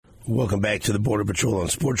Welcome back to the Border Patrol on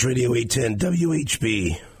Sports Radio 810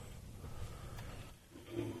 WHB.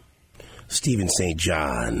 Stephen St.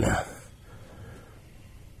 John,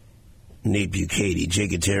 Nate Bucati, Jay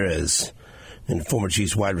Gutierrez, and former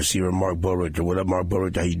Chiefs wide receiver Marc Boerigter. What up, Marc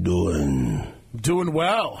Boerigter? How you doing? Doing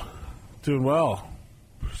well.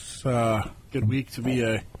 It's a good week to be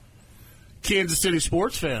a Kansas City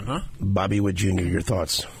sports fan, huh? Bobby Witt Jr., your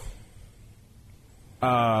thoughts?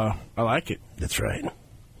 I like it. That's right.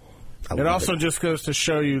 It also just goes to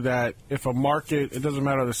show you that if a market, it doesn't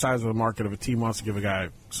matter the size of the market, if a team wants to give a guy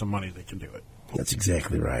some money, they can do it. That's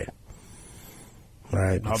exactly right. All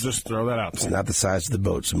right. I'll just throw that out. It's not the size of the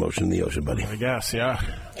boat, it's the motion in the ocean, buddy. I guess, yeah.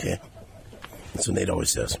 Okay. That's what Nate always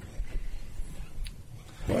says.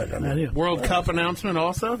 What? World Cup announcement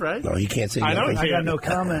also, right? No, he can't say I nothing. I got no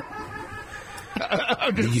comment.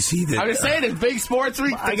 Did you see that? I'm just saying it's big sports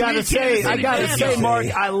week. I gotta say, Mark,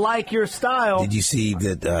 I like your style. Did you see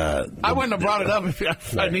that? I wouldn't have brought it up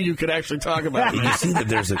if I knew you could actually talk about it. Did you see that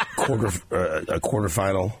there's a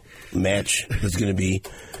quarterfinal match that's going to be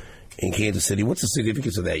in Kansas City? What's the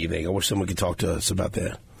significance of that, you think? I wish someone could talk to us about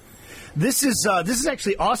that. This is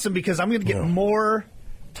actually awesome because I'm going to get more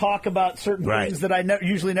talk about certain things that I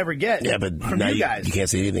usually never get. Yeah, but from now you guys. You can't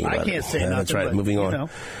say anything about it. I can't say nothing. That's right. But, moving on.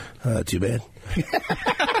 Too bad.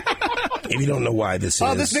 If you don't know why this is...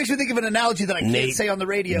 Oh, this makes me think of an analogy that I can't say on the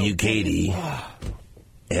radio. Bucati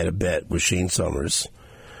had a bet with Shane Summers.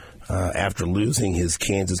 After losing his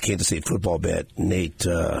Kansas State football bet, Nate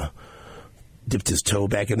dipped his toe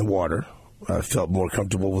back in the water, felt more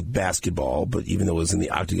comfortable with basketball, but even though it was in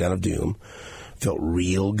the Octagon of Doom, felt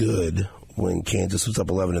real good when Kansas was up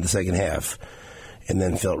 11 in the second half, and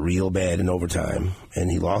then felt real bad in overtime, and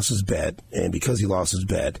he lost his bet, and because he lost his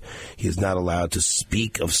bet, he is not allowed to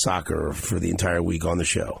speak of soccer for the entire week on the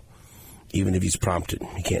show, even if he's prompted.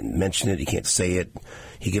 He can't mention it, he can't say it,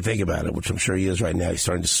 he can think about it, which I'm sure he is right now. He's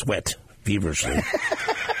starting to sweat feverishly.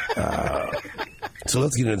 So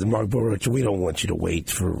let's get into Marc Boerigter. We don't want you to wait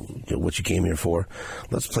for what you came here for.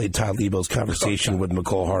 Let's play Todd Lebo's conversation with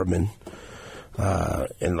McCole Hardman.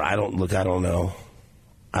 And I don't know.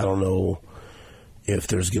 I don't know if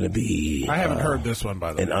there's going to be... I haven't heard this one,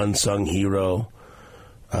 by the way. An unsung hero.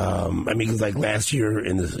 Because like last year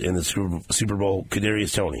in the Super Bowl,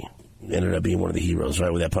 Kadarius Toney ended up being one of the heroes,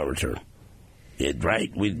 right, with that punt return. It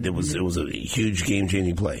was a huge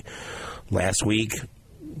game-changing play. Last week,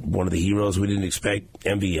 one of the heroes we didn't expect,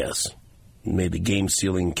 MVS, made the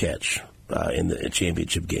game-sealing catch in the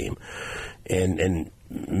championship game. And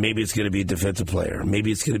maybe it's going to be a defensive player.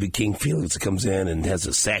 Maybe it's going to be King Felix that comes in and has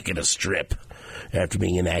a sack and a strip after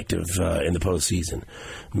being inactive in the postseason.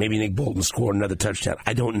 Maybe Nick Bolton scored another touchdown.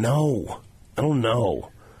 I don't know.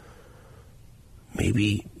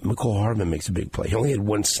 Maybe McCole Hardman makes a big play. He only had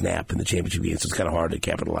one snap in the championship game, so it's kind of hard to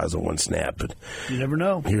capitalize on one snap. But you never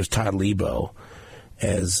know. Here's Todd Lebo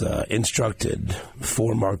as instructed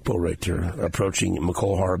for Marc Boerigter approaching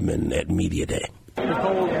McCole Hardman at Media Day.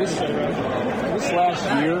 McCole, this last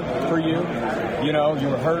year for you, you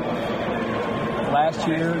were hurt last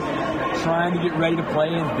year, trying to get ready to play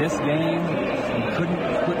in this game, and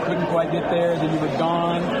couldn't quite get there. Then you were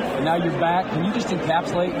gone, and now you're back. Can you just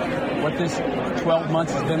encapsulate what this 12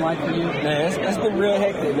 months has been like for you? Man, it's been real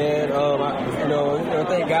hectic, man. I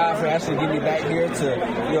thank God for actually getting me back here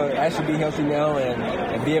to, actually be healthy now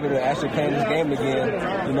and be able to actually play in this game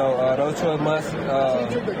again. Those 12 months,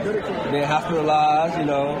 being hospitalized,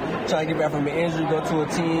 trying to get back from an injury, go to a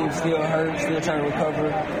team, still hurt, still trying to recover.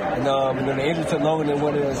 And, the injury took longer than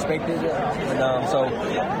what it was expected. And so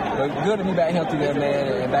good to be back healthy there,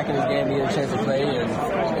 man, and back in this game, get a chance to play and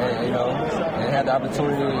have the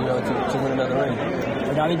opportunity, to win another ring.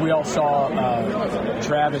 And I think we all saw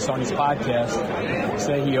Travis on his podcast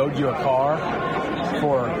say he owed you a car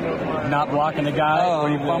for not blocking the guy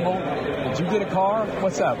when he fumbled. Did you get a car?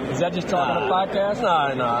 What's up? Is that just talking on a podcast? No,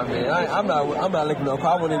 I'm not looking no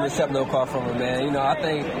car. I wouldn't even accept no car from him, man. I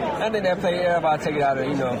think that play, everybody take it out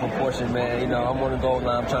of, proportion, man. I'm on the goal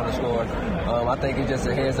line, I'm trying to score. I think it's just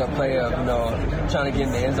a heads-up play of, trying to get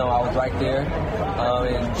in the end zone. I was right there.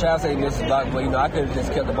 And Travis said he missed a block, but, I could have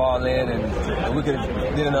just kept the ball in and we could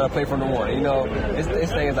have did another play from the one. It's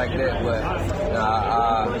things like that, but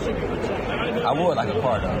I would like a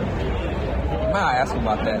car, though. I ask him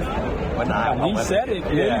about that. but nah. He said it.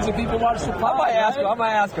 Millions of people watch the pod. I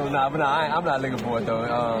might ask him now, but nah, I'm not looking for it though.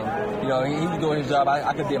 He's doing his job.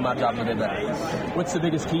 I could do my job a little better. What's the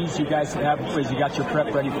biggest keys you guys have as you got your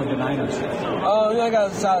prep ready for the Niners? I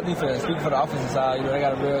got a solid defense. Speaking for the offensive side, they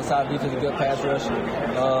got a real solid defense, a good pass rush,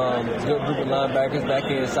 good group of linebackers, back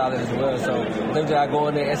end solid as well. So I think that I go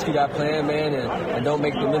in there, execute our plan, man, and don't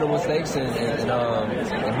make the minimal mistakes and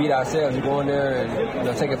beat ourselves. We go in there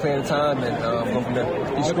and take a play at a time and go from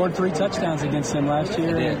there. You scored 3 touchdowns against them last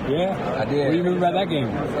year. I did. Yeah, I did. What do you remember about that game?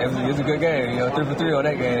 It was a good game. 3 for 3 on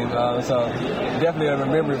that game. So definitely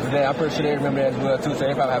remember it for that. I'm pretty sure they remember that as well too. So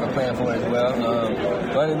they probably have a plan for it as well.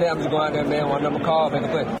 But other than that, I'm just going out there, man. One number call, make a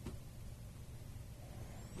play.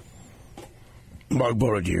 Marc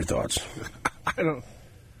Boerigter, your thoughts? I don't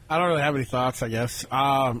really have any thoughts, I guess.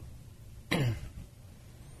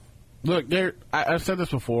 Look, I've said this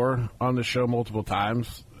before on the show multiple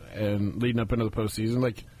times and leading up into the postseason.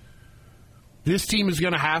 Like, this team is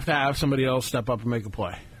going to have somebody else step up and make a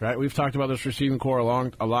play, right? We've talked about this receiving core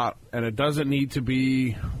a lot, and it doesn't need to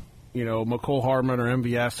be, McCole Hardman or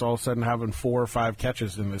MVS all of a sudden having 4 or 5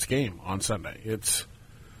 catches in this game on Sunday. It's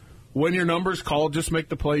when your number's called, just make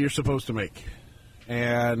the play you're supposed to make.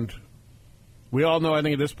 And we all know, I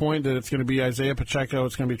think, at this point that it's going to be Isaiah Pacheco,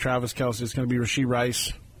 it's going to be Travis Kelce, it's going to be Rashee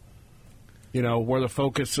Rice, where the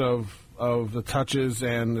focus of the touches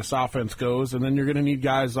and this offense goes. And then you're going to need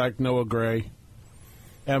guys like Noah Gray,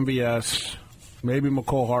 MVS, maybe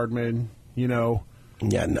McCole Hardman, whoever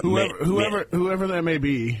that may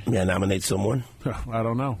be. May I nominate someone? I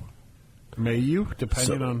don't know. May you,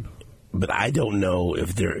 depending on. But I don't know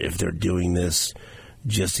if they're doing this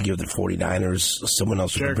just to give the 49ers someone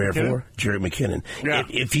else to prepare for. Jerick McKinnon. Yeah.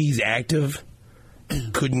 If he's active,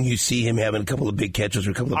 couldn't you see him having a couple of big catches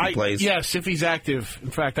or a couple of big plays? Yes, if he's active. In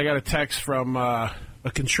fact, I got a text from a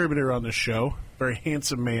contributor on this show, very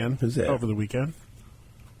handsome man. Who's that? Over the weekend.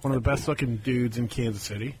 One of the best-looking dudes in Kansas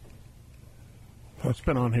City. It's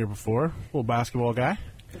been on here before. Little basketball guy.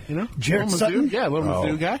 Jarrett Sutton? Yeah, little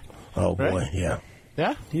Mizzou guy. Oh, right? boy, yeah.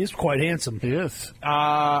 Yeah? He is quite handsome. He is.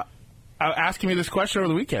 Asking me this question over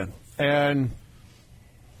the weekend. And,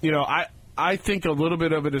 I think a little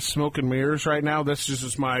bit of it is smoke and mirrors right now. That's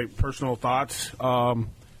just my personal thoughts.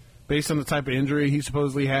 Based on the type of injury he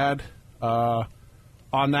supposedly had on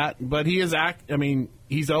that. But he is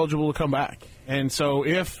he's eligible to come back. And so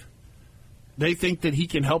if they think that he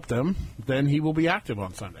can help them, then he will be active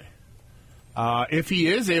on Sunday. If he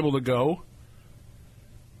is able to go,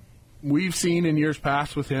 we've seen in years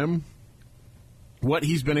past with him what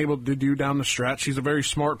he's been able to do down the stretch. He's a very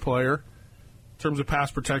smart player in terms of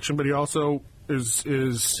pass protection, but he also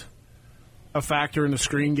is a factor in the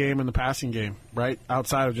screen game and the passing game, right,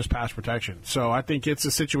 outside of just pass protection. So I think it's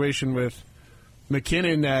a situation with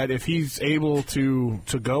McKinnon that if he's able to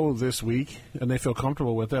go this week and they feel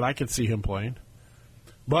comfortable with it, I could see him playing.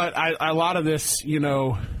 But a lot of this,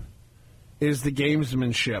 is the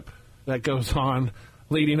gamesmanship that goes on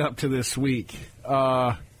leading up to this week.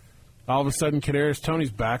 All of a sudden, Kadarius Toney's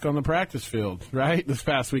back on the practice field, right, this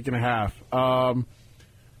past week and a half. Joe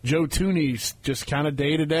Tooney's just kind of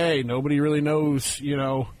day-to-day. Nobody really knows,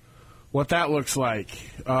 what that looks like.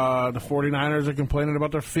 The 49ers are complaining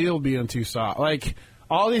about their field being too soft. Like,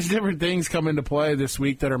 all these different things come into play this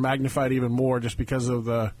week that are magnified even more just because of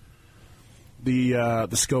the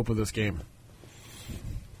scope of this game.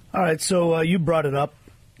 All right, so you brought it up.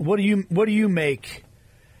 What do you make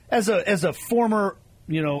as a former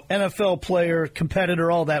NFL player,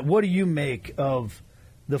 competitor, all that? What do you make of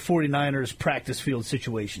the 49ers practice field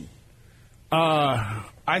situation?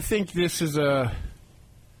 I think this is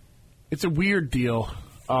it's a weird deal.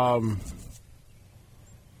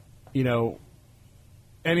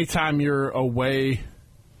 Anytime you're away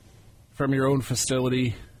from your own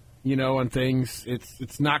facility, and things,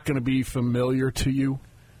 it's not going to be familiar to you.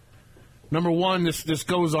 Number one, this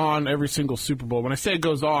goes on every single Super Bowl. When I say it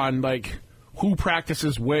goes on, like, who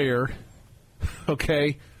practices where,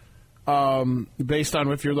 okay, based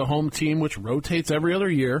on if you're the home team, which rotates every other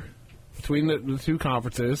year between the two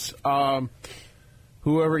conferences,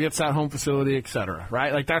 whoever gets that home facility, et cetera,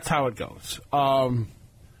 right? Like, that's how it goes. So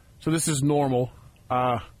this is normal.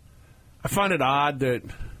 I find it odd that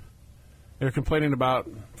they're complaining about,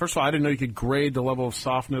 first of all, I didn't know you could grade the level of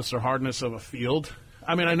softness or hardness of a field.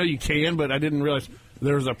 I mean, I know you can, but I didn't realize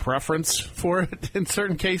there was a preference for it in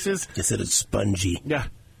certain cases. You said it's spongy. Yeah.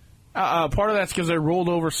 Part of that's because they rolled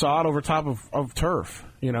over sod over top of turf,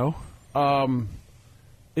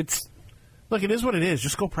 Look, it is what it is.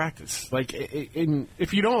 Just go practice. Like,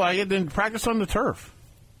 if you don't like it, then practice on the turf.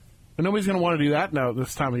 But nobody's going to want to do that now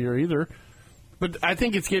this time of year either. But I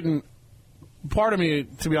think it's getting part of me,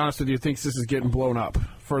 to be honest with you, thinks this is getting blown up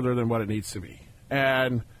further than what it needs to be.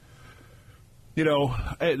 And,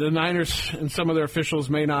 the Niners and some of their officials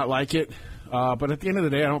may not like it, but at the end of the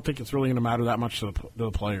day, I don't think it's really going to matter that much to the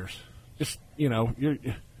players. Just, you're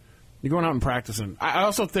going out and practicing. I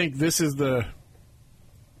also think this is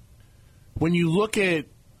when you look at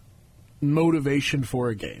motivation for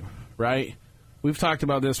a game, right? We've talked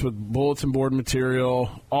about this with bulletin board material,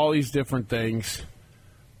 all these different things.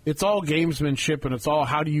 It's all gamesmanship, and it's all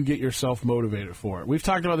how do you get yourself motivated for it. We've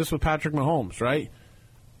talked about this with Patrick Mahomes, right?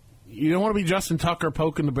 You don't want to be Justin Tucker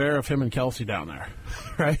poking the bear of him and Kelsey down there,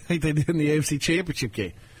 right? Like they did in the AFC Championship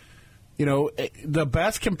game. The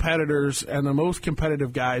best competitors and the most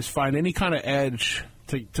competitive guys find any kind of edge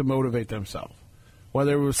to motivate themselves.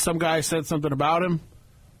 Whether it was some guy said something about him,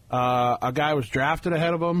 a guy was drafted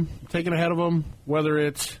ahead of him, taken ahead of him, whether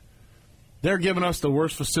it's they're giving us the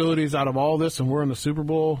worst facilities out of all this and we're in the Super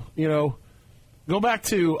Bowl, Go back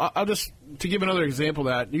to, to give another example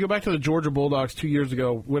of that, you go back to the Georgia Bulldogs 2 years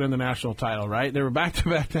ago winning the national title, right? They were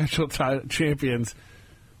back-to-back national champions.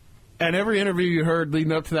 And every interview you heard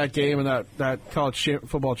leading up to that game and that college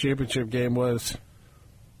football championship game was,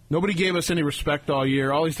 nobody gave us any respect all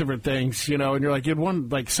year, all these different things, and you're like, you'd won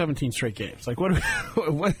like 17 straight games. Like, what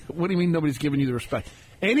do you mean nobody's giving you the respect?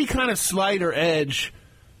 Any kind of slight or edge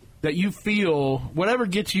that you feel, whatever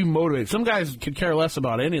gets you motivated. Some guys could care less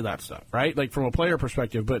about any of that stuff, right? Like from a player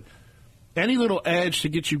perspective, but any little edge to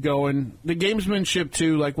get you going. The gamesmanship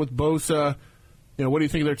too, like with Bosa, what do you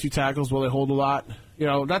think of their two tackles? Will they hold a lot?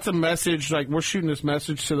 That's a message. Like we're shooting this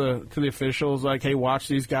message to the officials, like, hey, watch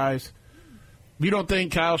these guys. If you don't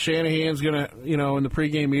think Kyle Shanahan's gonna, in the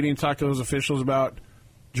pregame meeting, talk to those officials about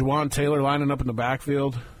Juwan Taylor lining up in the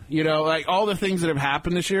backfield, like all the things that have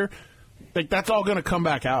happened this year. Like, that's all going to come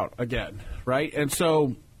back out again, right? And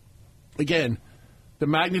so, again, the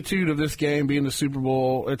magnitude of this game being the Super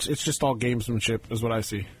Bowl, it's just all gamesmanship is what I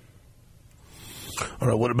see. All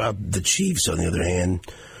right, what about the Chiefs, on the other hand?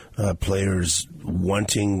 Players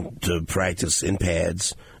wanting to practice in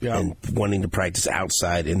pads and wanting to practice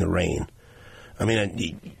outside in the rain. I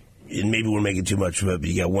mean, and maybe we're making too much of it, but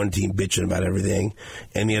you got one team bitching about everything,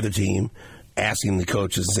 and the other team asking the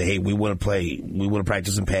coaches and say, hey, we want to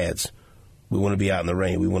practice in pads. We want to be out in the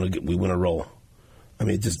rain. We want to roll. I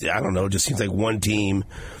mean, I don't know. It just seems like one team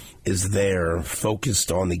is there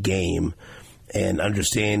focused on the game and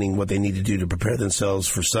understanding what they need to do to prepare themselves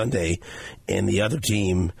for Sunday, and the other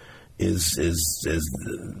team is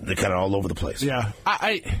they're kind of all over the place. Yeah,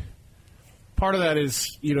 I part of that is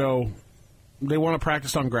they want to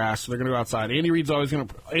practice on grass, so they're going to go outside. Andy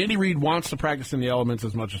Reid wants to practice in the elements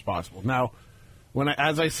as much as possible. Now,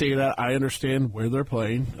 as I say that, I understand where they're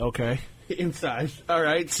playing. Okay. Inside. All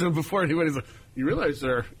right. So before anybody's like, you realize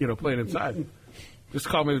they're, playing inside. Just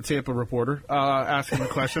call me the Tampa reporter, asking the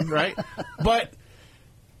question, right? But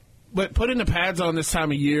putting the pads on this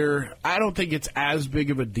time of year, I don't think it's as big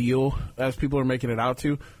of a deal as people are making it out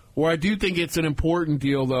to. Where I do think it's an important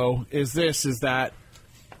deal, though, is that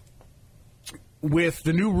with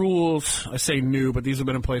the new rules, I say new, but these have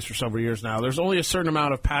been in place for several years now, there's only a certain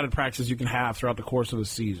amount of padded practices you can have throughout the course of the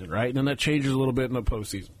season, right? And then that changes a little bit in the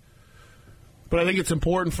postseason. But I think it's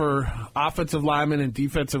important for offensive linemen and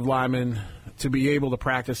defensive linemen to be able to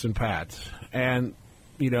practice in pads. And,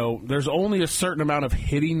 there's only a certain amount of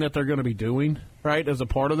hitting that they're going to be doing, right, as a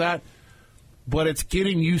part of that. But it's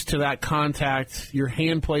getting used to that contact, your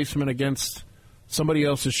hand placement against somebody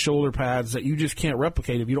else's shoulder pads that you just can't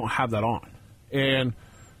replicate if you don't have that on. And,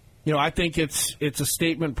 I think it's a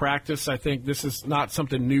statement practice. I think this is not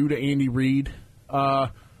something new to Andy Reid.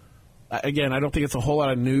 Again, I don't think it's a whole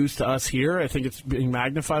lot of news to us here. I think it's being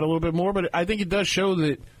magnified a little bit more. But I think it does show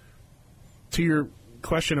that, to your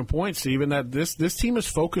question and point, Stephen, that this team is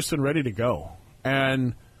focused and ready to go.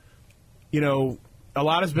 And, a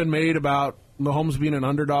lot has been made about Mahomes being an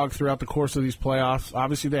underdog throughout the course of these playoffs.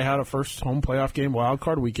 Obviously, they had a first home playoff game, wild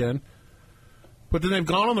card weekend. But then they've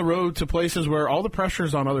gone on the road to places where all the pressure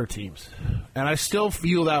is on other teams. And I still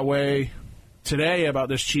feel that way today about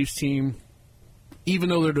this Chiefs team, even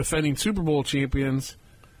though they're defending Super Bowl champions,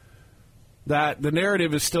 that the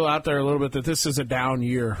narrative is still out there a little bit that this is a down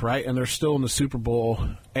year, right? And they're still in the Super Bowl.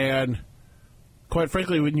 And quite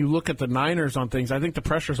frankly, when you look at the Niners on things, I think the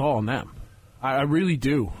pressure's all on them. I really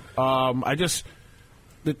do.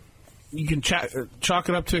 You can chalk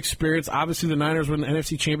it up to experience. Obviously, the Niners won the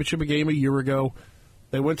NFC Championship game a year ago.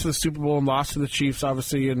 They went to the Super Bowl and lost to the Chiefs,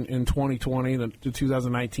 obviously, in 2020, the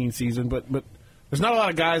 2019 season. But there's not a lot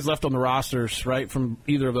of guys left on the rosters, right, from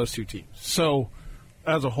either of those two teams. So,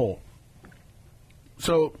 as a whole.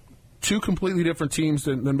 So, two completely different teams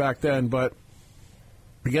than back then. But,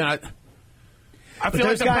 again, I feel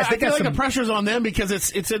like the pressure's on them because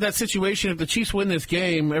it's in that situation. If the Chiefs win this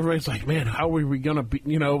game, everybody's like, man, how are we going to be?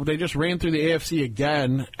 They just ran through the AFC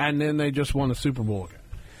again, and then they just won the Super Bowl again.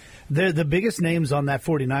 The biggest names on that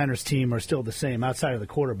 49ers team are still the same outside of the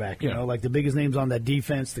quarterback. You know, like the biggest names on that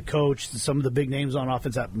defense, the coach, some of the big names on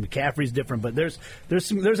offense. McCaffrey's different, but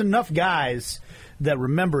there's enough guys that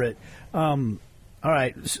remember it. All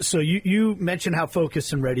right, so you mentioned how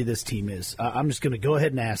focused and ready this team is. I'm just going to go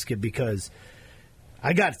ahead and ask it because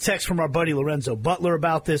I got a text from our buddy Lorenzo Butler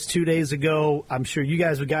about this 2 days ago. I'm sure you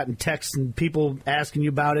guys have gotten texts and people asking you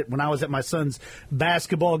about it. When I was at my son's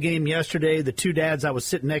basketball game yesterday, the two dads I was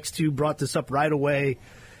sitting next to brought this up right away.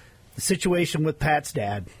 The situation with Pat's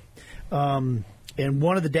dad. And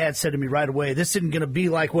one of the dads said to me right away, this isn't going to be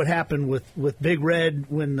like what happened with Big Red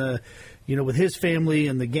when with his family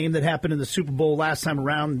and the game that happened in the Super Bowl last time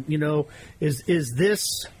around. Is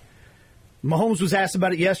this... Mahomes was asked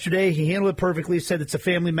about it yesterday. He handled it perfectly, said it's a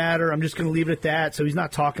family matter. I'm just going to leave it at that. So he's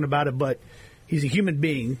not talking about it, but he's a human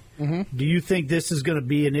being. Mm-hmm. Do you think this is going to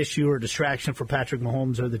be an issue or a distraction for Patrick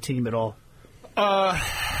Mahomes or the team at all?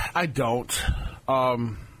 I don't.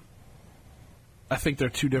 I think they're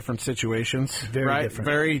two different situations. Very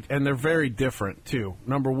different. And they're very different, too.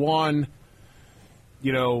 Number one,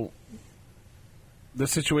 the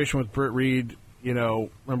situation with Britt Reed,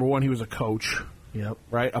 number one, he was a coach. Yep.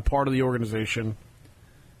 Right? A part of the organization.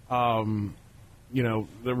 There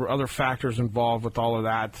were other factors involved with all of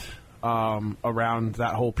that around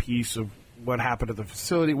that whole piece of what happened at the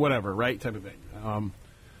facility, whatever, right? Type of thing.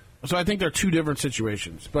 So I think they're two different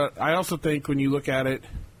situations. But I also think when you look at it,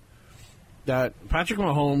 that Patrick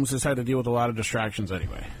Mahomes has had to deal with a lot of distractions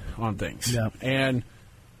anyway on things. Yep. And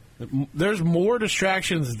there's more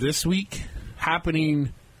distractions this week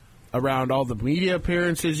happening around all the media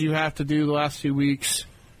appearances you have to do the last 2 weeks,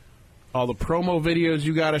 all the promo videos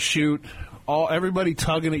you got to shoot, everybody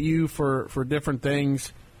tugging at you for different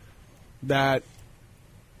things, that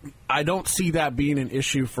I don't see that being an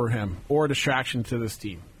issue for him or a distraction to this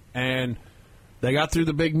team. And they got through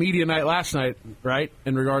the big media night last night, right,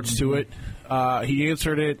 in regards to it. He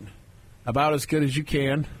answered it about as good as you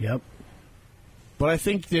can. Yep. But I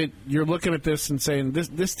think that you're looking at this and saying,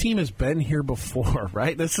 this team has been here before,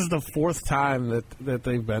 right? This is the fourth time that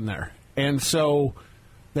they've been there. And so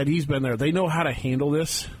that he's been there. They know how to handle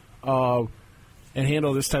this and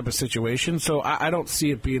handle this type of situation. So I don't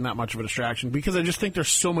see it being that much of a distraction because I just think there's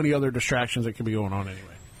so many other distractions that could be going on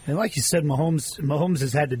anyway. And like you said, Mahomes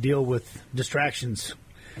has had to deal with distractions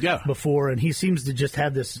before, and he seems to just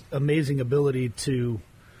have this amazing ability to...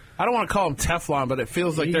 I don't want to call him Teflon, but it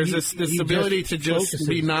feels like there's this ability to just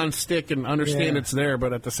be non-stick and understand it's there,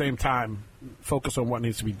 but at the same time, focus on what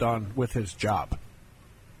needs to be done with his job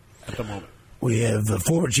at the moment. We have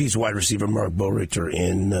former Chiefs wide receiver Marc Boerigter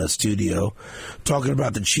in studio talking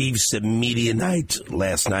about the Chiefs media night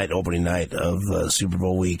last night, opening night of Super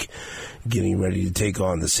Bowl week, getting ready to take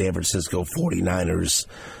on the San Francisco 49ers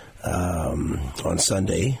on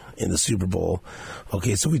Sunday in the Super Bowl.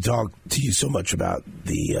 Okay, so we talked to you so much about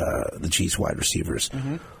the Chiefs wide receivers.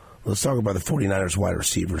 Mm-hmm. Let's talk about the 49ers wide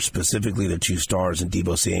receivers, specifically the two stars, and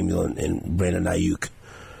Deebo Samuel and Brandon Ayuk.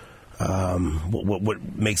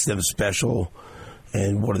 What makes them special,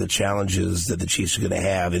 and what are the challenges that the Chiefs are going to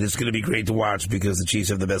have? And it's going to be great to watch because the Chiefs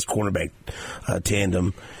have the best cornerback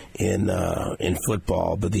tandem in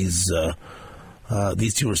football. But these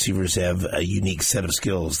two receivers have a unique set of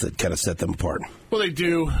skills that kind of set them apart. Well, they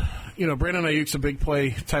do. Brandon Ayuk's a big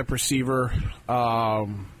play type receiver.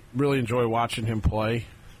 Really enjoy watching him play.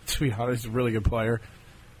 To be honest, he's a really good player.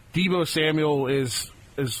 Deebo Samuel is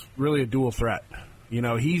really a dual threat.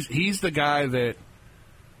 He's the guy that,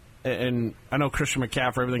 and I know Christian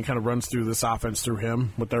McCaffrey, everything kind of runs through this offense through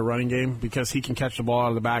him with their running game because he can catch the ball out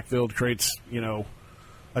of the backfield, creates,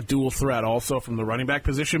 a dual threat also from the running back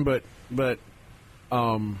position. But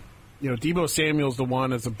Deebo Samuel's the one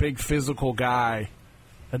that's a big physical guy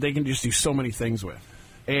that they can just do so many things with.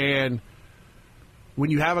 And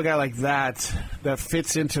when you have a guy like that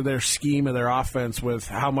fits into their scheme of their offense with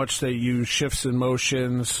how much they use shifts and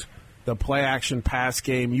motions, the play-action pass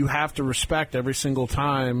game, you have to respect every single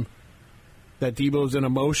time that Deebo's in a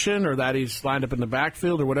motion or that he's lined up in the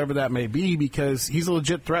backfield or whatever that may be, because he's a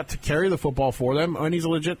legit threat to carry the football for them, and he's a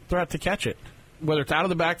legit threat to catch it, whether it's out of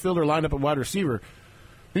the backfield or lined up at wide receiver.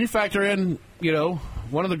 Then you factor in,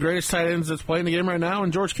 one of the greatest tight ends that's playing the game right now,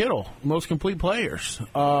 and George Kittle, most complete players.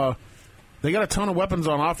 They got a ton of weapons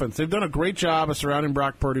on offense. They've done a great job of surrounding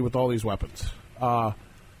Brock Purdy with all these weapons. A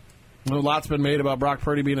lot's been made about Brock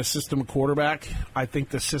Purdy being a system quarterback. I think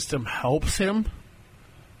the system helps him,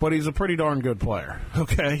 but he's a pretty darn good player,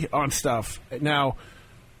 okay, on stuff. Now,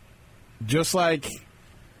 just like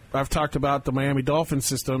I've talked about the Miami Dolphins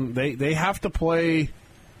system, they have to play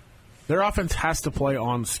 – their offense has to play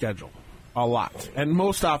on schedule a lot. And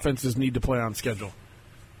most offenses need to play on schedule.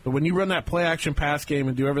 But when you run that play-action pass game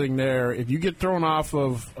and do everything there, if you get thrown off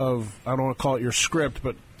of I don't want to call it your script,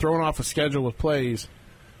 but thrown off a schedule with plays,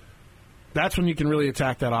 that's when you can really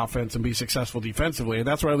attack that offense and be successful defensively. And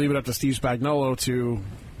that's where I leave it up to Steve Spagnuolo to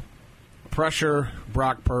pressure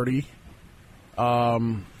Brock Purdy.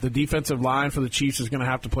 The defensive line for the Chiefs is going to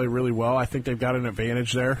have to play really well. I think they've got an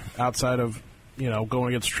advantage there outside of, going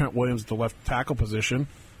against Trent Williams at the left tackle position,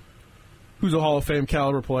 who's a Hall of Fame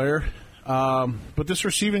caliber player. But this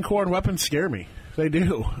receiving core and weapons scare me. They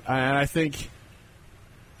do. And I think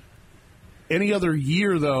any other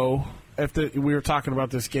year, though, if we were talking about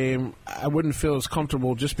this game, I wouldn't feel as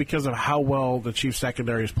comfortable just because of how well the Chiefs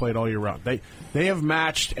secondary has played all year round. They have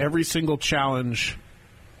matched every single challenge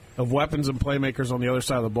of weapons and playmakers on the other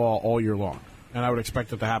side of the ball all year long. And I would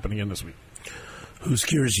expect it to happen again this week. Who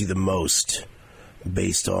scares you the most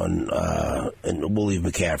based on, and we'll leave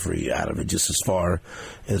McCaffrey out of it, just as far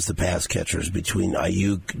as the pass catchers between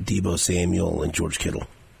Ayuk, Deebo Samuel, and George Kittle?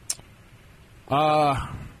 I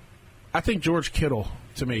think George Kittle,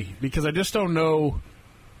 to me, because I just don't know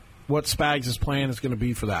what Spags' plan is going to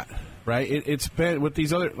be for that, right? It's been with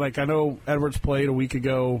these other, like I know Edwards played a week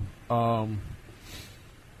ago, for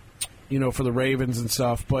the Ravens and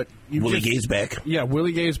stuff, but Willie Gay's back. Yeah,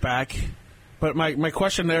 Willie Gay's back. But my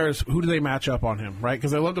question there is, who do they match up on him, right?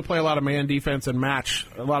 Because they love to play a lot of man defense and match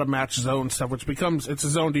zone stuff, which it's a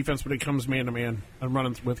zone defense, but it comes man-to-man and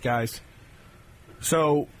running with guys.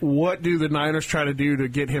 So what do the Niners try to do to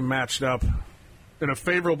get him matched up in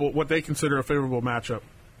what they consider a favorable matchup?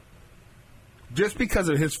 Just because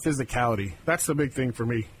of his physicality. That's the big thing for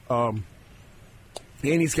me. And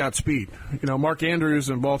he's got speed. Mark Andrews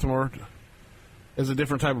in Baltimore is a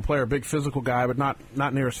different type of player, a big physical guy, but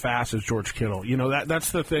not near as fast as George Kittle.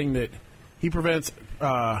 That's the thing that he provides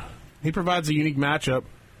a unique matchup.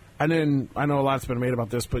 And then I know a lot's been made about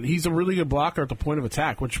this, but he's a really good blocker at the point of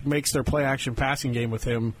attack, which makes their play action passing game with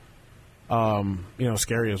him,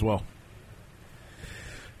 scary as well.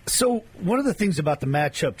 So one of the things about the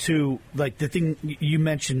matchup too, like the thing you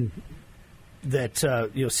mentioned, that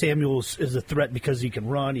Samuels is a threat because he can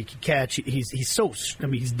run, he can catch. He's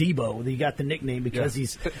Debo. He got the nickname because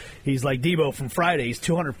he's like Debo from Friday. He's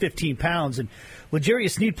 215 pounds, and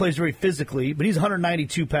L'Jarius Sneed plays very physically, but he's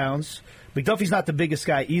 192 pounds. McDuffie's not the biggest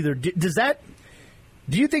guy either. Do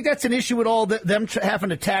you think that's an issue at all? Them having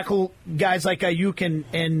to tackle guys like Ayuk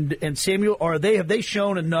and Samuel, or have they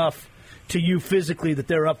shown enough to you physically that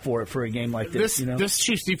they're up for it for a game like this? This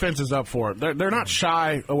Chiefs defense is up for it. They're not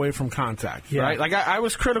shy away from contact, right? Like I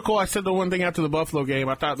was critical. I said the one thing after the Buffalo game.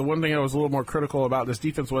 I thought the one thing I was a little more critical about this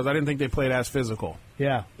defense was I didn't think they played as physical,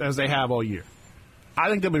 as they have all year. I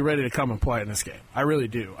think they'll be ready to come and play in this game. I really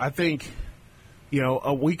do. I think,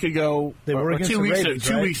 a week ago, or 2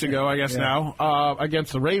 weeks ago, I guess now,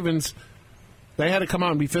 against the Ravens, they had to come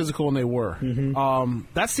out and be physical, and they were. Mm-hmm.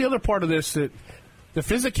 That's the other part of this that. The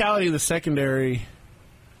physicality of the secondary,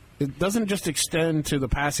 it doesn't just extend to the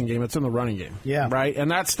passing game; it's in the running game. Yeah, right. And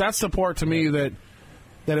that's the part to me that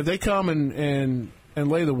if they come and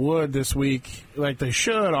lay the wood this week like they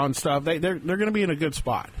should on stuff, they're going to be in a good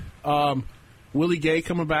spot. Willie Gay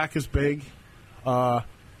coming back is big.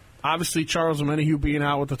 Obviously, Charles Omenihu being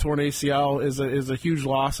out with the torn ACL is a huge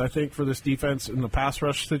loss, I think, for this defense in the pass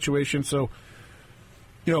rush situation. So,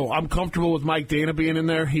 I'm comfortable with Mike Dana being in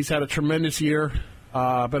there. He's had a tremendous year.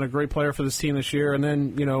 Been a great player for this team this year. And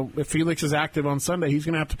then, if Felix is active on Sunday, he's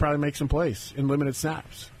going to have to probably make some plays in limited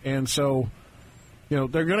snaps. And so,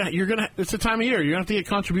 it's a time of year. You're going to have to get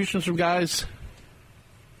contributions from guys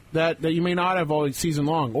that you may not have all season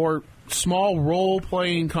long, or small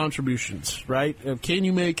role-playing contributions, right? Can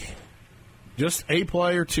you make just a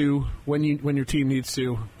play or two when your team needs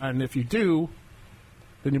to? And if you do,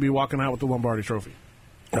 then you'll be walking out with the Lombardi Trophy.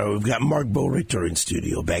 We've got Marc Boerigter in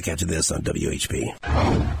studio. Back after this on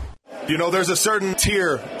WHP. There's a certain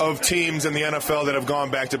tier of teams in the NFL that have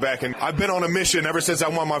gone back-to-back, and I've been on a mission ever since I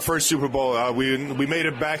won my first Super Bowl. We made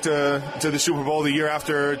it back to the Super Bowl the year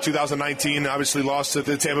after 2019, obviously lost to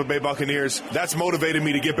the Tampa Bay Buccaneers. That's motivated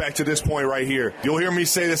me to get back to this point right here. You'll hear me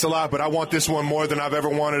say this a lot, but I want this one more than I've ever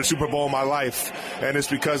wanted a Super Bowl in my life, and it's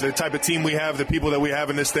because of the type of team we have, the people that we have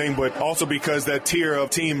in this thing, but also because that tier of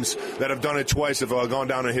teams that have done it twice have gone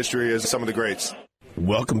down in history as some of the greats.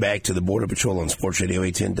 Welcome back to the Border Patrol on Sports Radio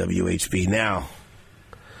 810 WHP. Now,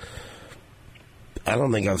 I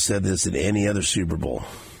don't think I've said this in any other Super Bowl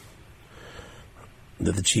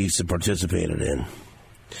that the Chiefs have participated in,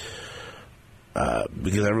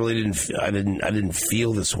 because I really didn't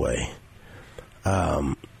feel this way.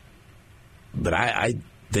 But I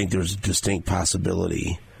think there's a distinct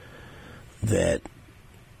possibility that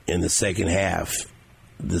in the second half,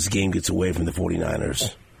 this game gets away from the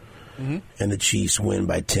 49ers, and the Chiefs win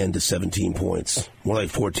by 10 to 17 points, more like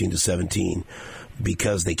 14 to 17,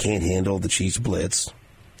 because they can't handle the Chiefs' blitz.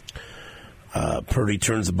 Purdy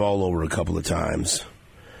turns the ball over a couple of times,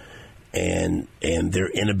 and their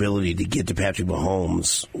inability to get to Patrick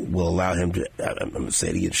Mahomes will allow him to, I'm going to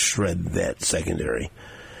say, to get shred that secondary.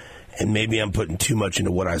 And maybe I'm putting too much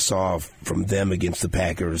into what I saw from them against the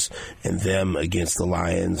Packers and them against the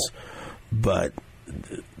Lions, but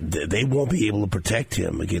they won't be able to protect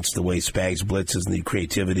him against the way Spags blitzes and the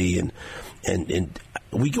creativity. And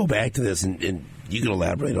we go back to this, and you can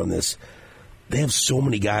elaborate on this. They have so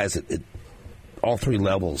many guys at all three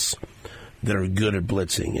levels that are good at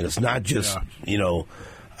blitzing. And it's not just,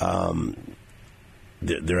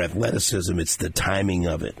 their athleticism, it's the timing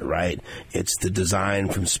of it, right? It's the design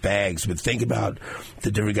from Spags. But think about the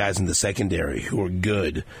different guys in the secondary who are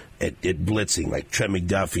good at blitzing, like Trent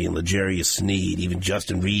McDuffie and L'Jarius Sneed, even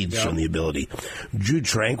Justin Reed's shown the ability. Drew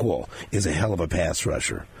Tranquil is a hell of a pass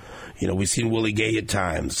rusher. We've seen Willie Gay at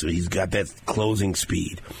times. So he's got that closing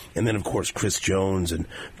speed. And then, of course, Chris Jones and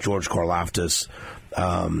George Karlaftis.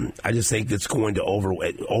 I just think that's going to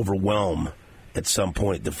overwhelm at some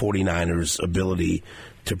point the 49ers' ability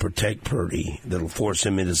to protect Purdy. That'll force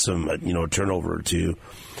him into some, a turnover or two.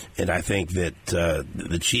 And I think that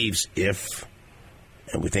the Chiefs, if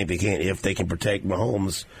they can protect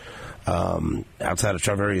Mahomes outside of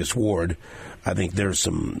Charvarius Ward, I think there's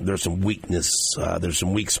some weakness, there's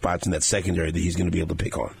some weak spots in that secondary that he's going to be able to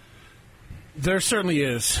pick on. There certainly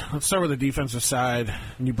is. Let's start with the defensive side.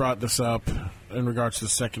 And you brought this up in regards to the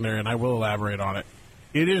secondary, and I will elaborate on it.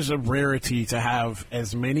 It is a rarity to have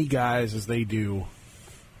as many guys as they do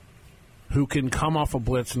who can come off a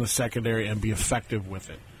blitz in the secondary and be effective with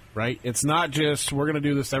it, right? It's not just we're going to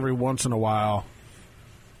do this every once in a while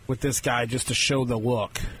with this guy just to show the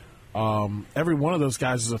look. Every one of those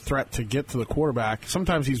guys is a threat to get to the quarterback.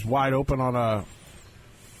 Sometimes he's wide open on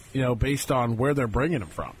based on where they're bringing him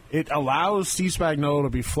from. It allows Steve Spagnuolo to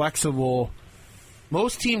be flexible.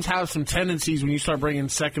 Most teams have some tendencies when you start bringing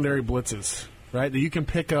secondary blitzes, right, that you can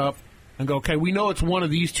pick up and go, okay, we know it's one of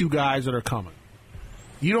these two guys that are coming.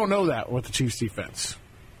 You don't know that with the Chiefs defense.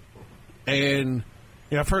 And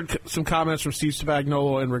I've heard some comments from Steve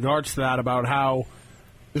Spagnuolo in regards to that about how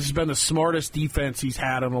this has been the smartest defense he's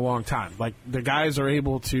had in a long time. Like, the guys are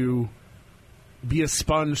able to be a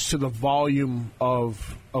sponge to the volume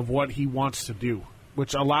of what he wants to do,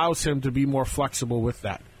 which allows him to be more flexible with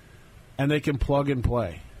that. And they can plug and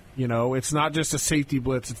play. It's not just a safety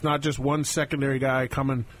blitz. It's not just one secondary guy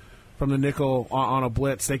coming from the nickel on a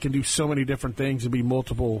blitz. They can do so many different things and be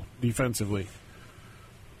multiple defensively.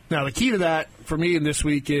 Now, the key to that for me in this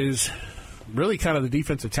week is really kind of the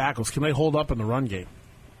defensive tackles. Can they hold up in the run game?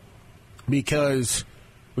 Because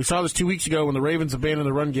we saw this 2 weeks ago when the Ravens abandoned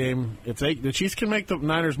the run game. If the Chiefs can make the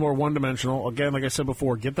Niners more one-dimensional, again, like I said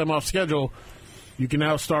before, get them off schedule, you can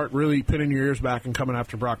now start really pinning your ears back and coming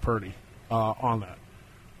after Brock Purdy on that.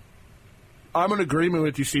 I'm in agreement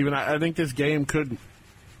with you, Steven. I think this game could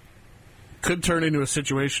turn into a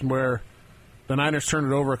situation where the Niners turn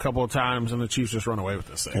it over a couple of times and the Chiefs just run away with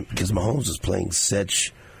this thing. Because Mahomes is playing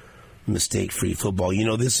such mistake-free football.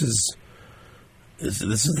 This is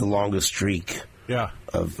the longest streak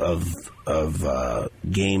of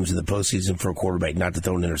games in the postseason for a quarterback not to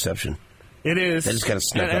throw an interception. It is. That just kind of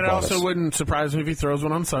snuck up on us. And it also wouldn't surprise me if he throws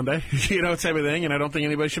one on Sunday. Type of thing, and I don't think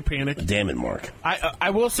anybody should panic. Damn it, Mark. I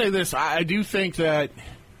will say this. I do think that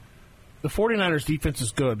the 49ers' defense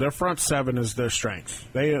is good. Their front seven is their strength.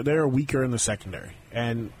 They are weaker in the secondary.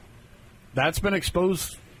 And that's been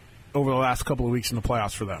exposed over the last couple of weeks in the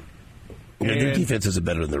playoffs for them. Their defense isn't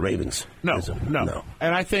better than the Ravens. No.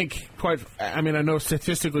 And I think I know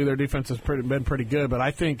statistically their defense has been pretty good, but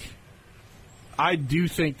I do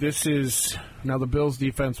think this is – now the Bills'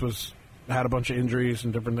 defense had a bunch of injuries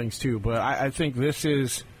and different things too, but I think this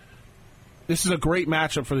is a great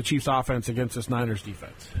matchup for the Chiefs' offense against this Niners'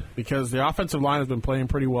 defense because the offensive line has been playing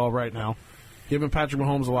pretty well right now, giving Patrick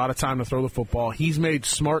Mahomes a lot of time to throw the football. He's made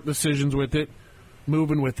smart decisions with it,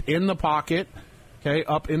 moving within the pocket,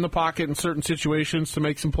 up in the pocket in certain situations to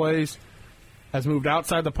make some plays, has moved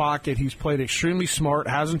outside the pocket. He's played extremely smart,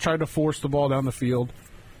 hasn't tried to force the ball down the field.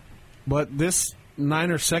 But this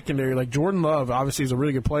Niners secondary, like Jordan Love, obviously is a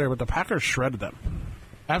really good player, but the Packers shredded them.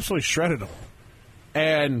 Absolutely shredded them.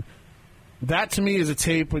 And that, to me, is a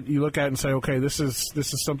tape that you look at and say, okay, this is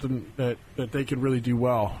something that they could really do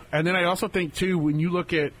well. And then I also think, too, when you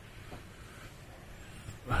look at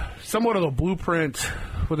somewhat of the blueprint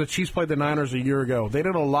when the Chiefs played the Niners a year ago. They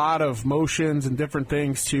did a lot of motions and different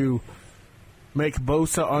things to make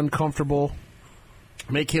Bosa uncomfortable,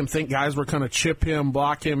 make him think guys were going to chip him,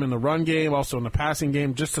 block him in the run game, also in the passing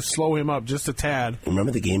game, just to slow him up just a tad.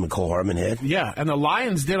 Remember the game Cole Hartman had? Yeah, and the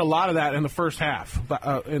Lions did a lot of that in the first half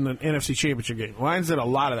in the NFC Championship game. The Lions did a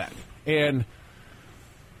lot of that. And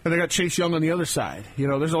they got Chase Young on the other side. You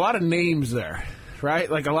know, there's a lot of names there, right?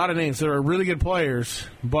 Like a lot of names that are really good players,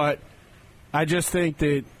 but I just think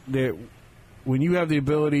that when you have the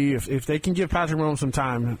ability, if they can give Patrick Mahomes some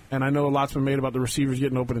time, and I know a lot's been made about the receivers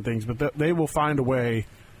getting open and things, but they will find a way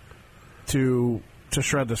to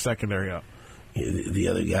shred the secondary up. The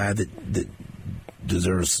other guy that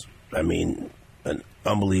deserves, an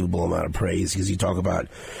unbelievable amount of praise, because you talk about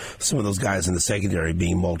some of those guys in the secondary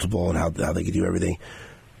being multiple and how they could do everything.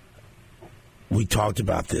 We talked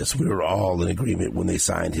about this. We were all in agreement when they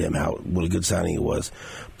signed him, what a good signing it was.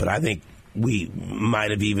 But I think we might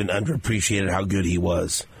have even underappreciated how good he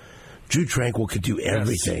was. Drew Tranquill could do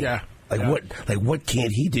everything. Yes. What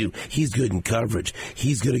can't he do? He's good in coverage.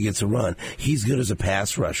 He's good against the run. He's good as a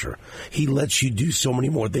pass rusher. He lets you do so many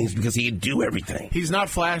more things because he can do everything. He's not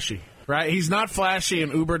flashy, right? He's not flashy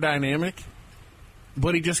and uber dynamic,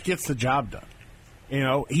 but he just gets the job done. You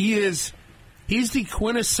know, he's the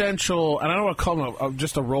quintessential, and I don't want to call him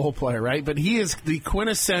just a role player, right? But he is the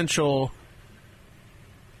quintessential,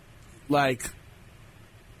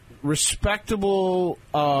 respectable,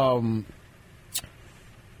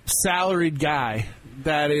 salaried guy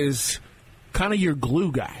that is kind of your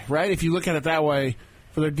glue guy, right? If you look at it that way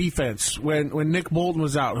for their defense. When Nick Bolton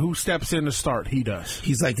was out, who steps in to start? He does.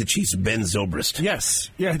 He's like the Chiefs' Ben Zobrist. Yes.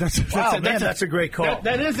 Yeah, that's a great call.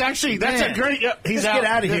 That is actually, that's a great, he's out. Get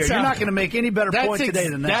out of here. You're not going to make any better point today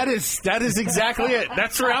than that. That is exactly it.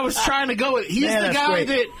 That's where I was trying to go with. He's the guy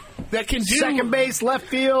that can do second base, left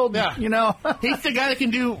field, He's the guy that can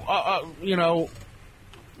do, well,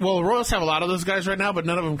 the Royals have a lot of those guys right now, but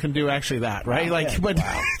none of them can do actually that, right?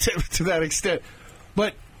 To that extent.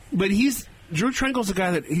 But Drew Tranquill's a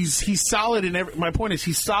guy that he's solid in every. My point is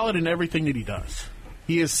he's solid in everything that he does.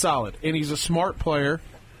 He is solid, and he's a smart player.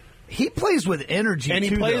 He plays with energy, and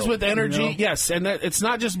he plays with energy. You know? Yes, and it's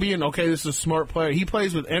not just being this is a smart player. He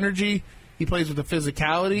plays with energy. He plays with the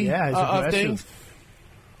physicality of things.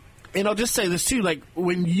 And I'll just say this too: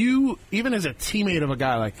 when you, even as a teammate of a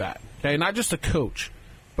guy like that, okay, not just a coach,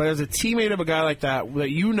 but as a teammate of a guy like that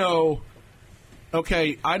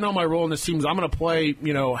okay, I know my role in this team is I'm going to play,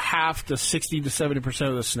 half to 60 to 70%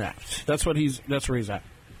 of the snaps. That's where he's at.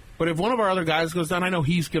 But if one of our other guys goes down, I know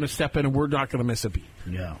he's going to step in and we're not going to miss a beat.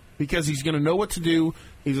 Yeah. Because he's going to know what to do.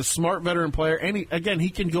 He's a smart veteran player, and he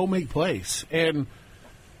can go make plays. And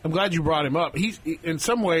I'm glad you brought him up. In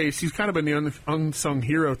some ways, he's kind of been the unsung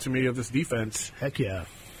hero to me of this defense. Heck yeah.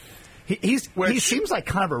 He seems like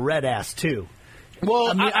kind of a red ass too.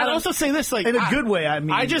 Well, I'd also say this, in a good way.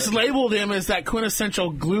 I just labeled him as that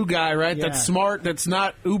quintessential glue guy, right? Yeah. That's smart, that's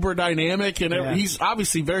not uber dynamic, and he's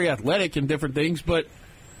obviously very athletic and different things, but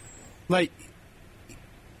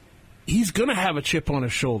he's going to have a chip on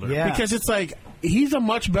his shoulder because it's he's a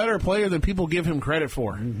much better player than people give him credit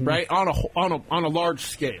for, right? On a large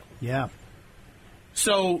scale. Yeah.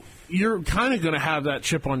 So you're kind of going to have that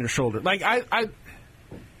chip on your shoulder. I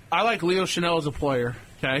like Leo Chenal as a player.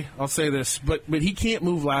 Okay, I'll say this, but he can't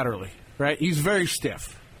move laterally, right? He's very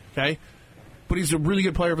stiff, okay? But he's a really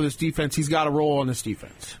good player for this defense. He's got a role on this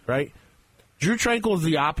defense, right? Drew Tranquill is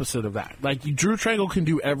the opposite of that. Drew Tranquill can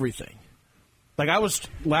do everything. I was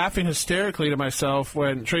laughing hysterically to myself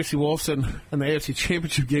when Tracy Wolfson in the AFC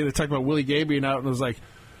Championship game, they talked about Willie Gay being out, and I was like,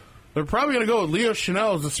 they're probably going to go with Leo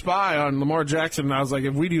Chenal as a spy on Lamar Jackson. And I was like,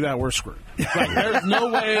 if we do that, we're screwed. There's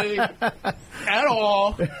no way at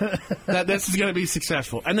all that this is going to be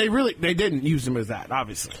successful. And they didn't use him as that,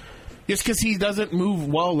 obviously. Just because he doesn't move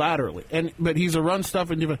well laterally. But he's a run stuff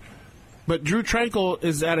and different. But Drew Tranquill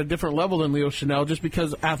is at a different level than Leo Chenal just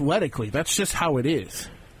because athletically, that's just how it is.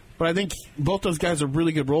 But I think both those guys are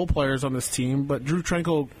really good role players on this team. But Drew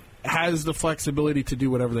Tranquill has the flexibility to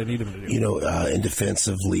do whatever they need him to do. In defense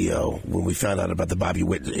of Leo, when we found out about the Bobby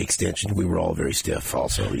Witt extension, we were all very stiff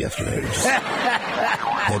also yesterday. We just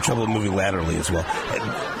had trouble moving laterally as well.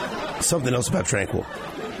 And something else about Tranquill.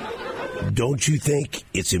 Don't you think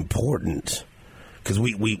it's important? Because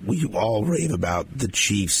we all rave about the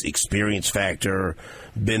Chiefs' experience factor,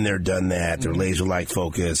 been there, done that. They're laser-like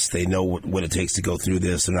focused. They know what it takes to go through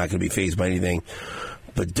this. They're not going to be fazed by anything.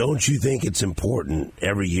 But don't you think it's important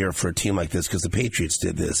every year for a team like this, because the Patriots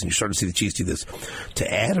did this, and you're starting to see the Chiefs do this,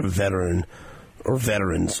 to add a veteran or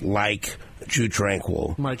veterans like Drew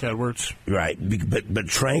Tranquill. Mike Edwards. Right. But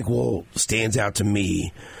Tranquill stands out to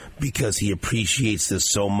me because he appreciates this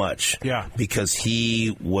so much. Yeah. Because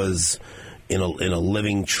he was in a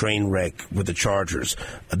living train wreck with the Chargers.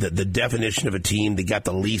 The definition of a team that got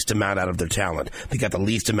the least amount out of their talent. They got the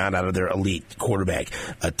least amount out of their elite quarterback.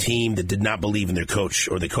 A team that did not believe in their coach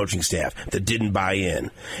or the coaching staff, that didn't buy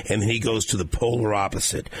in. And then he goes to the polar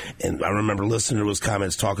opposite. And I remember listening to his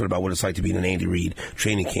comments talking about what it's like to be in an Andy Reid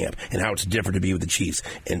training camp and how it's different to be with the Chiefs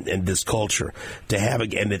and this culture. To have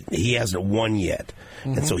and he hasn't won yet.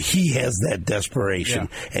 Mm-hmm. And so he has that desperation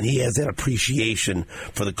and he has that appreciation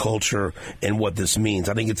for the culture and what this means.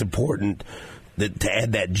 I think it's important to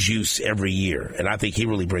add that juice every year, and I think he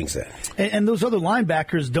really brings that. And those other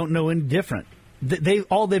linebackers don't know any different.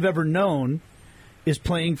 All they've ever known is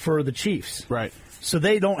playing for the Chiefs. Right. So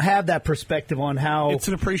they don't have that perspective on how... It's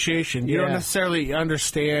an appreciation. You don't necessarily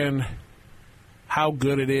understand how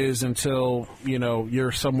good it is until,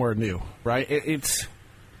 you're somewhere new, right? It's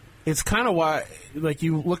kind of why, like,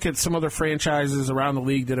 you look at some other franchises around the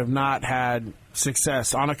league that have not had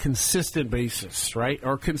success on a consistent basis, right?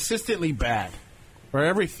 Or consistently bad, where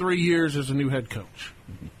every 3 years there's a new head coach.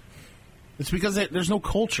 It's because there's no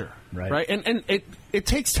culture, right? And it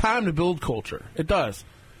takes time to build culture. It does.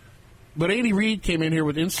 But Andy Reid came in here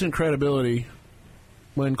with instant credibility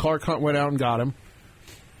when Clark Hunt went out and got him.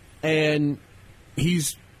 And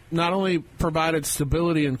he's not only provided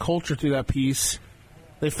stability and culture through that piece,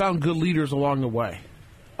 they found good leaders along the way.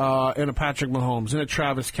 In a Patrick Mahomes, in a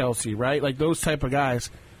Travis Kelce, right? Like those type of guys.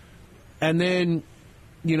 And then,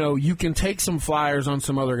 you can take some flyers on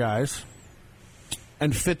some other guys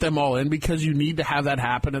and fit them all in because you need to have that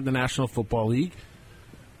happen in the National Football League.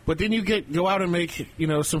 But then you go out and make,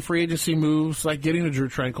 some free agency moves, like getting a Drew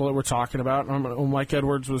Tranquill that we're talking about. Mike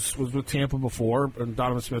Edwards was with Tampa before, and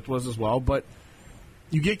Donovan Smith was as well. But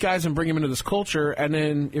you get guys and bring them into this culture, and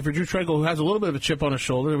then if you're Drew Tranquill, who has a little bit of a chip on his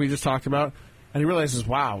shoulder that we just talked about, and he realizes,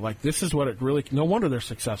 wow, like this is what it really... No wonder they're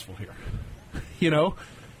successful here.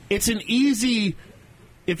 It's an easy...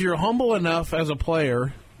 If you're humble enough as a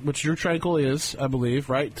player, which Drew Tranquill is, I believe,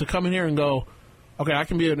 right, to come in here and go, okay, I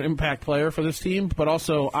can be an impact player for this team, but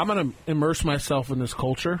also I'm going to immerse myself in this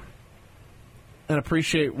culture and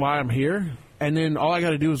appreciate why I'm here, and then all I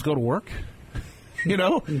got to do is go to work.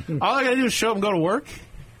 All I got to do is show up and go to work.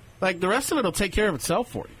 Like, the rest of it will take care of itself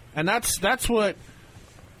for you. And that's why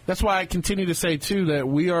I continue to say, too, that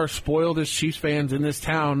we are spoiled as Chiefs fans in this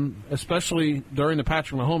town, especially during the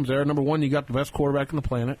Patrick Mahomes era. Number one, you got the best quarterback on the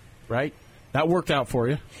planet, right? That worked out for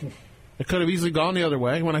you. It could have easily gone the other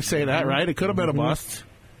way when I say that, right? It could have been a bust.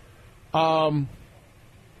 And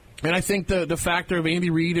I think the factor of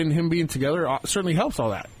Andy Reid and him being together certainly helps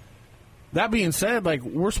all that. That being said, like,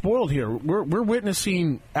 we're spoiled here. We're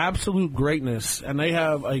witnessing absolute greatness, and they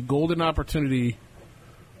have a golden opportunity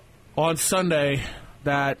on Sunday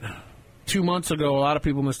that 2 months ago a lot of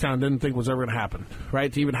people in this town didn't think was ever going to happen,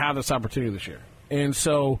 right, to even have this opportunity this year. And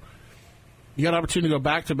so you got an opportunity to go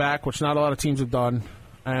back-to-back, which not a lot of teams have done,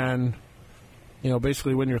 and,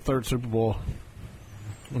 basically win your third Super Bowl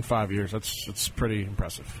in 5 years. That's pretty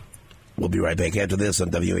impressive. We'll be right back after this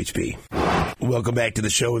on WHP. Welcome back to the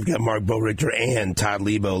show. We've got Marc Boerigter and Todd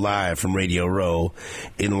Lebo live from Radio Row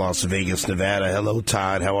in Las Vegas, Nevada. Hello,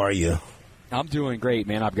 Todd. How are you? I'm doing great,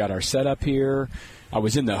 man. I've got our setup here. I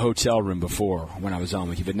was in the hotel room before when I was on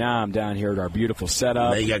with you, but now I'm down here at our beautiful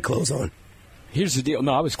setup. Now you got clothes on. Here's the deal.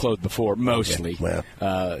 No, I was clothed before, mostly. Okay.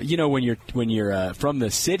 Well. When you're from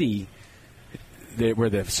the city where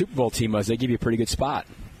the Super Bowl team was, they give you a pretty good spot.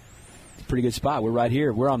 Pretty good spot. We're right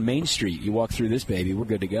here. We're on Main Street. You walk through this baby, we're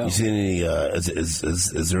good to go. You see any?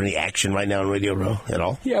 Is there any action right now on Radio Row at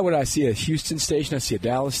all? Yeah. When I see a Houston station, I see a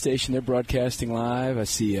Dallas station. They're broadcasting live. I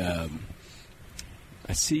see.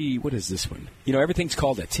 What is this one? Everything's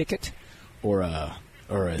called a ticket, or a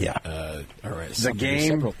the game.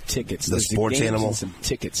 Several tickets. The sports animal. Some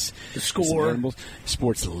tickets. The score.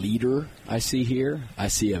 Sports leader. I see here. I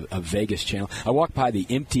see a Vegas channel. I walk by the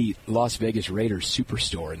empty Las Vegas Raiders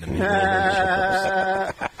superstore in the middle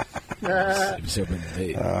of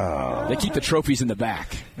they keep the trophies in the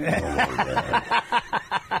back.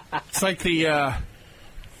 It's like the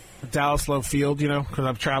Dallas Love Field, because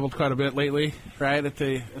I've traveled quite a bit lately, right, at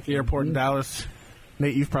the airport in Dallas.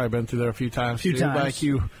 Nate, you've probably been through there a few times.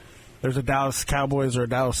 There's a Dallas Cowboys or a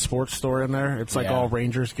Dallas sports store in there. It's like all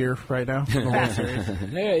Rangers gear right now.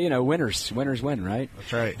 Yeah, winners win, right?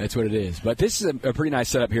 That's right. That's what it is. But this is a pretty nice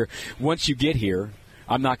setup here. Once you get here,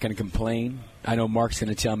 I'm not going to complain. I know Mark's going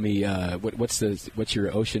to tell me what's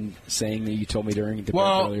your ocean saying that you told me during the break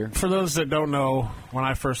earlier. For those that don't know, when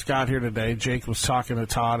I first got here today, Jake was talking to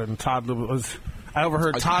Todd, and I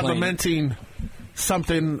overheard Todd lamenting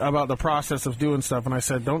something about the process of doing stuff, and I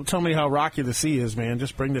said, "Don't tell me how rocky the sea is, man.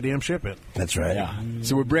 Just bring the damn ship in." That's right. Yeah.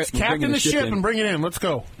 So we're captain the ship and bring it in. Let's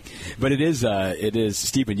go. But it is,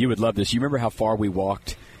 Stephen, you would love this. You remember how far we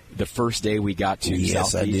walked the first day we got to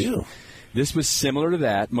Yes, South Beach? I do. This was similar to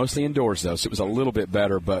that, mostly indoors, though, so it was a little bit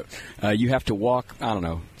better. But you have to walk,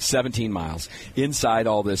 17 miles inside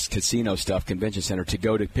all this casino stuff, convention center, to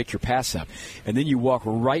go to pick your pass up. And then you walk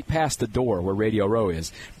right past the door where Radio Row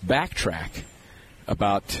is, backtrack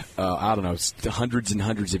about, hundreds and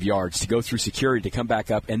hundreds of yards to go through security to come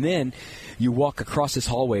back up. And then you walk across this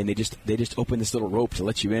hallway, and they just open this little rope to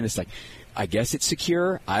let you in. It's like, I guess it's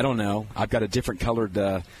secure. I don't know. I've got a different colored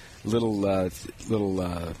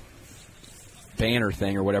little banner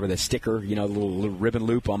thing or whatever, the sticker, the little ribbon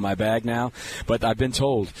loop on my bag now. But I've been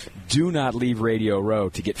told, do not leave Radio Row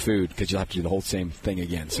to get food because you'll have to do the whole same thing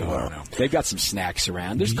again. So I don't know. They've got some snacks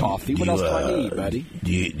around. There's coffee. What else do I need, buddy?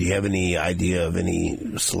 Do you have any idea of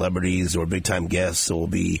any celebrities or big-time guests that will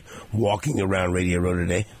be walking around Radio Row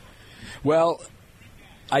today? Well,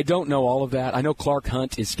 I don't know all of that. I know Clark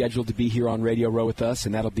Hunt is scheduled to be here on Radio Row with us,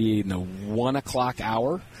 and that'll be in the 1 o'clock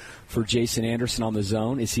hour for Jason Anderson on the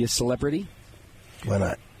Zone. Is he a celebrity? Why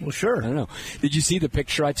not? Well, sure. I don't know. Did you see the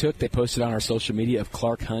picture I took? They posted on our social media of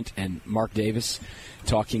Clark Hunt and Mark Davis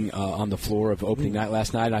talking on the floor of opening night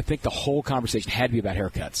last night. And I think the whole conversation had to be about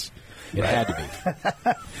haircuts. It had to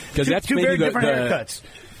be. Because that's two maybe very different haircuts.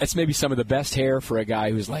 That's maybe some of the best hair for a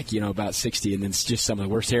guy who's like, about 60, and then it's just some of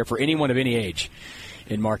the worst hair for anyone of any age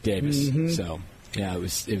in Mark Davis. Mm-hmm. So, yeah, it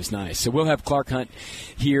was nice. So we'll have Clark Hunt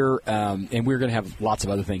here, and we're going to have lots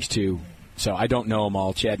of other things, too. So I don't know them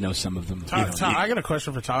all. Chad knows some of them. Todd, I got a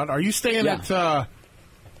question for Todd. Are you staying at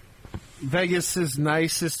Vegas's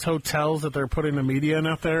nicest hotels that they're putting the media in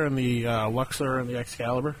out there, in the Luxor and the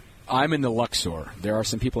Excalibur? I'm in the Luxor. There are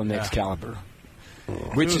some people in the Excalibur,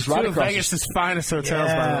 which is right across. Vegas's finest hotels,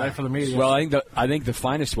 by the way, for the media. Well, I think the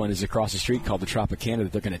finest one is across the street, called the Tropicana,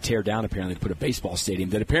 that they're going to tear down. Apparently, to put a baseball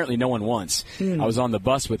stadium that apparently no one wants. I was on the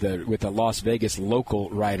bus with a Las Vegas local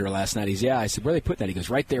writer last night. I said, where are they putting that? He goes,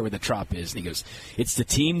 right there where the Trop is. And he goes, it's the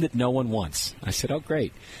team that no one wants. I said, oh,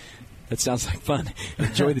 great. That sounds like fun.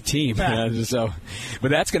 Enjoy the team. But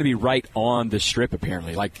that's going to be right on the Strip,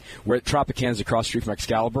 apparently. Like where Tropicana is across the street from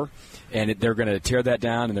Excalibur, and they're going to tear that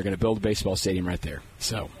down, and they're going to build a baseball stadium right there.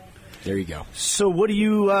 So there you go. So what do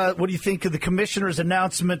you think of the commissioner's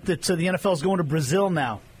announcement that the NFL is going to Brazil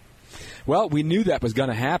now? Well, we knew that was going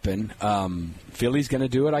to happen. Philly's going to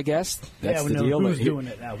do it, I guess. That's the deal. Who's doing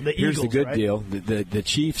it now? The Here's Eagles, the good right? deal. The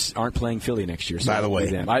Chiefs aren't playing Philly next year. So by the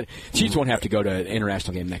way, Chiefs won't have to go to an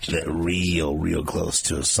international game next year. Real close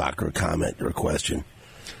to a soccer comment or question.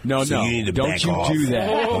 No, so you need to don't back you off. do that.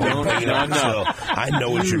 No. So I know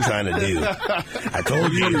what you're trying to do. I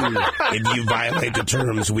told you, if you violate the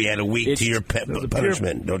terms, we had a week to your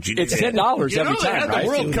punishment. Don't you do It's that. $10 every they time, had right? the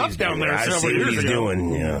World Cup down there I several see what years he's ago.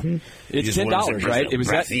 doing. Yeah. It's $10, right? It was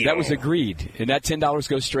that was agreed, and that $10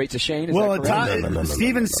 goes straight to Shane. Is that correct? No.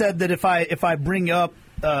 Steven said that if I bring up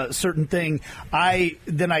a certain thing,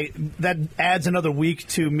 that adds another week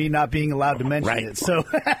to me not being allowed to mention it. So,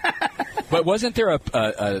 but wasn't there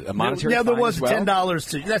a monetary? Yeah, there fine was as well?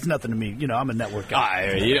 $10. That's nothing to me. I'm a network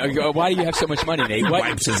guy. Why do you have so much money, Nate? He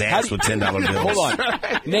wipes his ass with $10 bills. Hold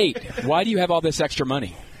on, Nate. Why do you have all this extra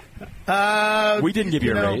money? We didn't give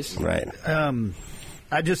you a raise, right?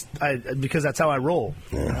 Because that's how I roll.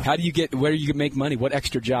 Yeah. Where do you make money? What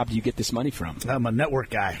extra job do you get this money from? I'm a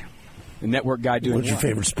network guy. A network guy doing What's your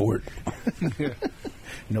favorite sport?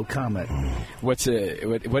 No comment. What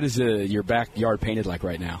is your backyard painted like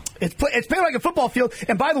right now? It's painted like a football field.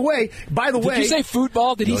 And by the way, did you say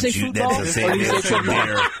football? Did he say football? That's the same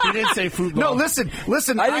He didn't say football. No,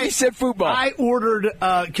 listen. I think he said football. I ordered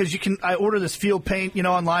because I order this field paint,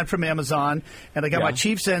 online from Amazon, and I got my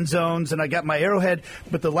Chiefs end zones and I got my Arrowhead.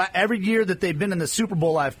 But every year that they've been in the Super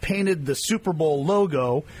Bowl, I've painted the Super Bowl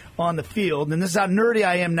logo on the field. And this is how nerdy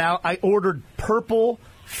I am now. I ordered purple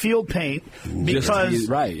field paint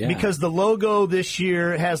because the logo this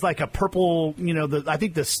year has like a purple. I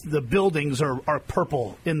think the buildings are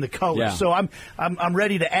purple in the color. Yeah. So I'm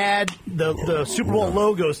ready to add the Super Bowl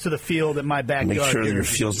logos to the field in my backyard. Make sure that your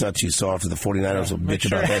field's not too soft, or the 49ers will bitch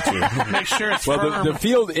about that too. Make sure it's firm. The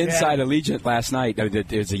field inside Allegiant last night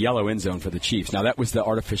is a yellow end zone for the Chiefs. Now that was the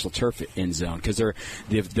artificial turf end zone because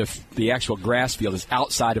the actual grass field is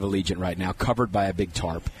outside of Allegiant right now, covered by a big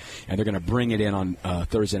tarp, and they're going to bring it in on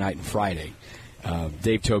Thursday night and Friday.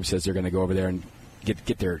 Dave Tobe says they're going to go over there and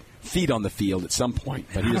get their feet on the field at some point,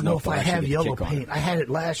 but he doesn't know if I have yellow paint. I had it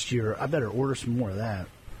last year. I better order some more of that.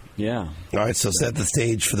 Yeah. All right, so set the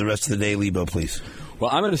stage for the rest of the day, Lebo, please.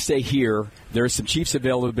 Well, I'm going to stay here. There's some Chiefs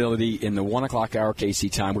availability in the 1 o'clock hour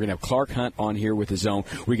KC time. We're going to have Clark Hunt on here with his own.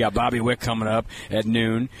 We got Bobby Wick coming up at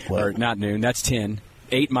noon. What? Or not noon, that's 10.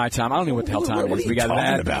 8 my time. I don't know what the hell time it is. We got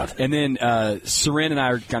that. About? And then Seren and I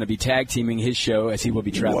are going to be tag teaming his show as he will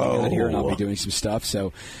be traveling out here, and I'll be doing some stuff.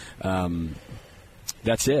 So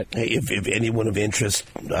that's it. Hey, if anyone of interest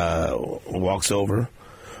walks over,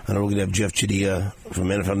 I know we're going to have Jeff Chidilla from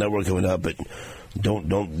NFL Network coming up, but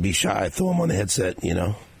don't be shy. Throw him on the headset, you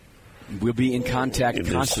know. We'll be in contact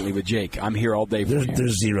constantly with Jake. I'm here all day for you.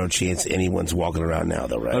 There's zero chance anyone's walking around now,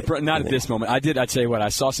 though, right? Not at this moment. I tell you what, I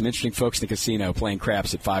saw some interesting folks in the casino playing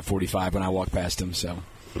craps at 5:45 when I walked past them. So,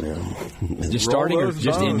 just starting or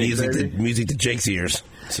just ending? Music to Jake's ears.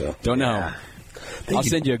 So don't know. Yeah. I'll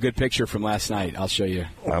send you a good picture from last night. I'll show you.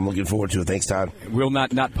 I'm looking forward to it. Thanks, Todd. We'll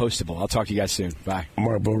not postable. I'll talk to you guys soon. Bye.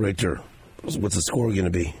 Marc Boerigter. What's the score going to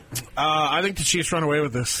be? I think the Chiefs run away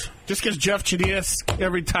with this. Just because Jeff Chidilla,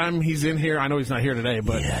 every time he's in here, I know he's not here today,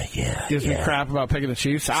 but gives me crap about picking the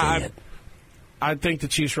Chiefs. I think the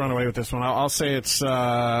Chiefs run away with this one. I'll say it's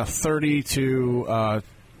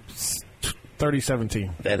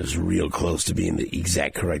 30-17. That is real close to being the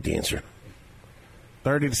exact correct answer.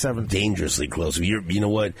 30-17. Dangerously close. You know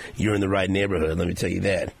what? You're in the right neighborhood. Let me tell you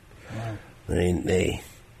that. Wow. I mean, hey,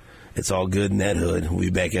 it's all good in that hood. We'll be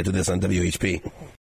back after this on WHP.